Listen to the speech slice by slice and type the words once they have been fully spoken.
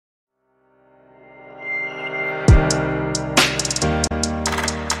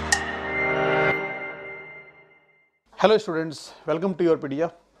Hello students, welcome to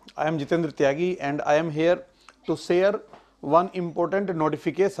YourPedia. I am Jitendra Tyagi and I am here to share one important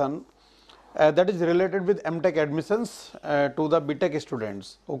notification that is related with MTech admissions to the BTech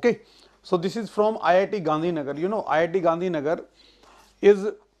students. Okay, so this is from IIT Gandhinagar. You know, IIT Gandhinagar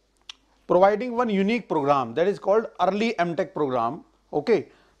is providing one unique program that is called Early MTech program. Okay,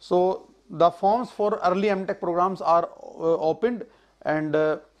 so the forms for Early MTech programs are opened and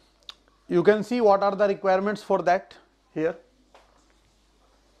you can see what are the requirements for that here.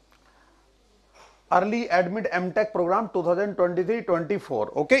 Early Admit MTech program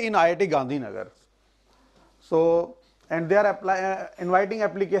 2023-24, okay, in IIT Gandhinagar. So, and they are inviting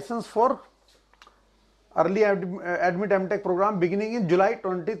applications for Early Admit MTech program beginning in July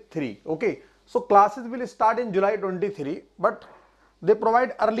 23, okay. So, classes will start in July 23, but they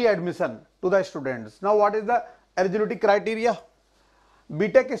provide early admission to the students. Now, what is the eligibility criteria?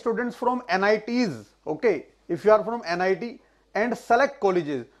 BTech students from NITs, okay, if you are from NIT and select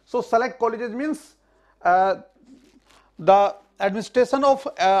colleges. So, select colleges means the administration of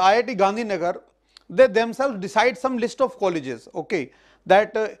IIT Gandhinagar, they themselves decide some list of colleges, okay,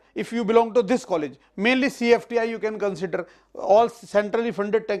 that if you belong to this college, mainly CFTI you can consider, all centrally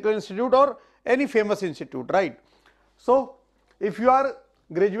funded technical institute or any famous institute, right. So, if you are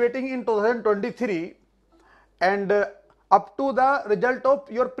graduating in 2023 and up to the result of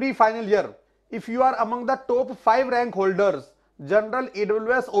your pre-final year, if you are among the top 5 rank holders, general,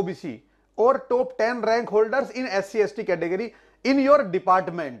 AWS, OBC, or top 10 rank holders in SC ST category in your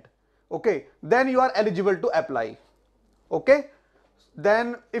department, okay, then you are eligible to apply, okay.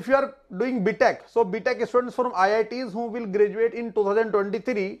 Then if you are doing BTech, so BTech students from IITs who will graduate in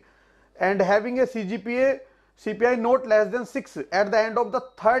 2023 and having a CPI not less than 6 at the end of the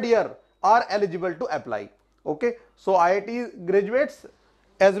third year are eligible to apply, okay. So IIT graduates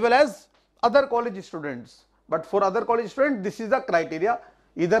as well as other college students, but for other college students this is the criteria,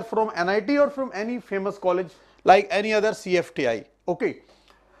 either from NIT or from any famous college like any other CFTI, okay.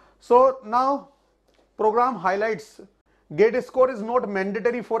 So now program highlights, GATE score is not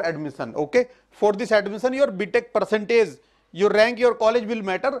mandatory for admission, okay. For this admission your BTech percentage, your rank, your college will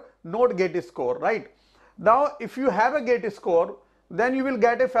matter, not GATE score, right. Now if you have a GATE score, then you will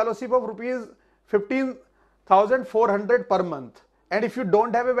get a fellowship of rupees 15,400 per month, and if you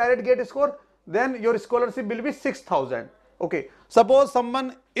don't have a valid GATE score, then your scholarship will be 6,000, okay. Suppose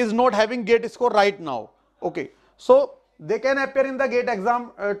someone is not having GATE score right now, okay, so they can appear in the GATE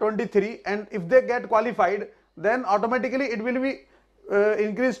exam 23, and if they get qualified, then automatically it will be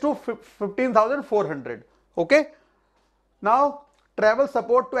increased to 15,400, okay. Now travel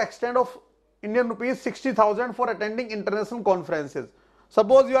support to extent of Indian rupees 60,000 for attending international conferences.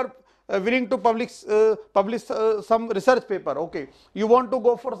 Suppose you are willing to publish some research paper, okay, you want to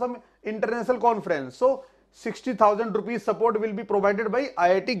go for some international conference, so 60,000 rupees support will be provided by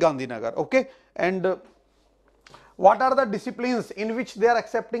IIT Gandhinagar, okay. And what are the disciplines in which they are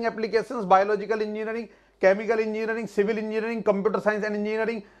accepting applications? Biological engineering, chemical engineering, civil engineering, computer science and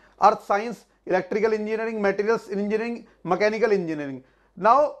engineering, earth science, electrical engineering, materials engineering, mechanical engineering.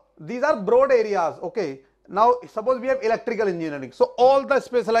 Now these are broad areas, okay. Now suppose we have electrical engineering, so all the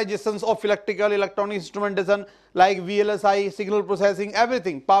specializations of electrical, electronic instrumentation like VLSI, signal processing,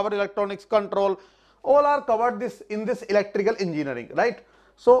 everything, power electronics, control, all are covered in this electrical engineering, right.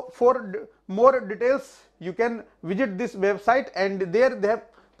 So for more details you can visit this website, and there they have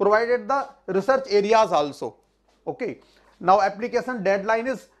provided the research areas also, okay. Now application deadline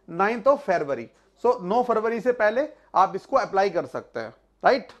is 9th of February, so 9 फरवरी से पहले आप इसको apply कर सकते हैं,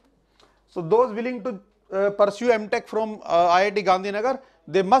 right. So those willing to pursue MTech from IIT Gandhinagar,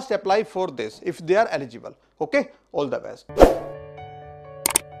 they must apply for this if they are eligible, okay. All the best.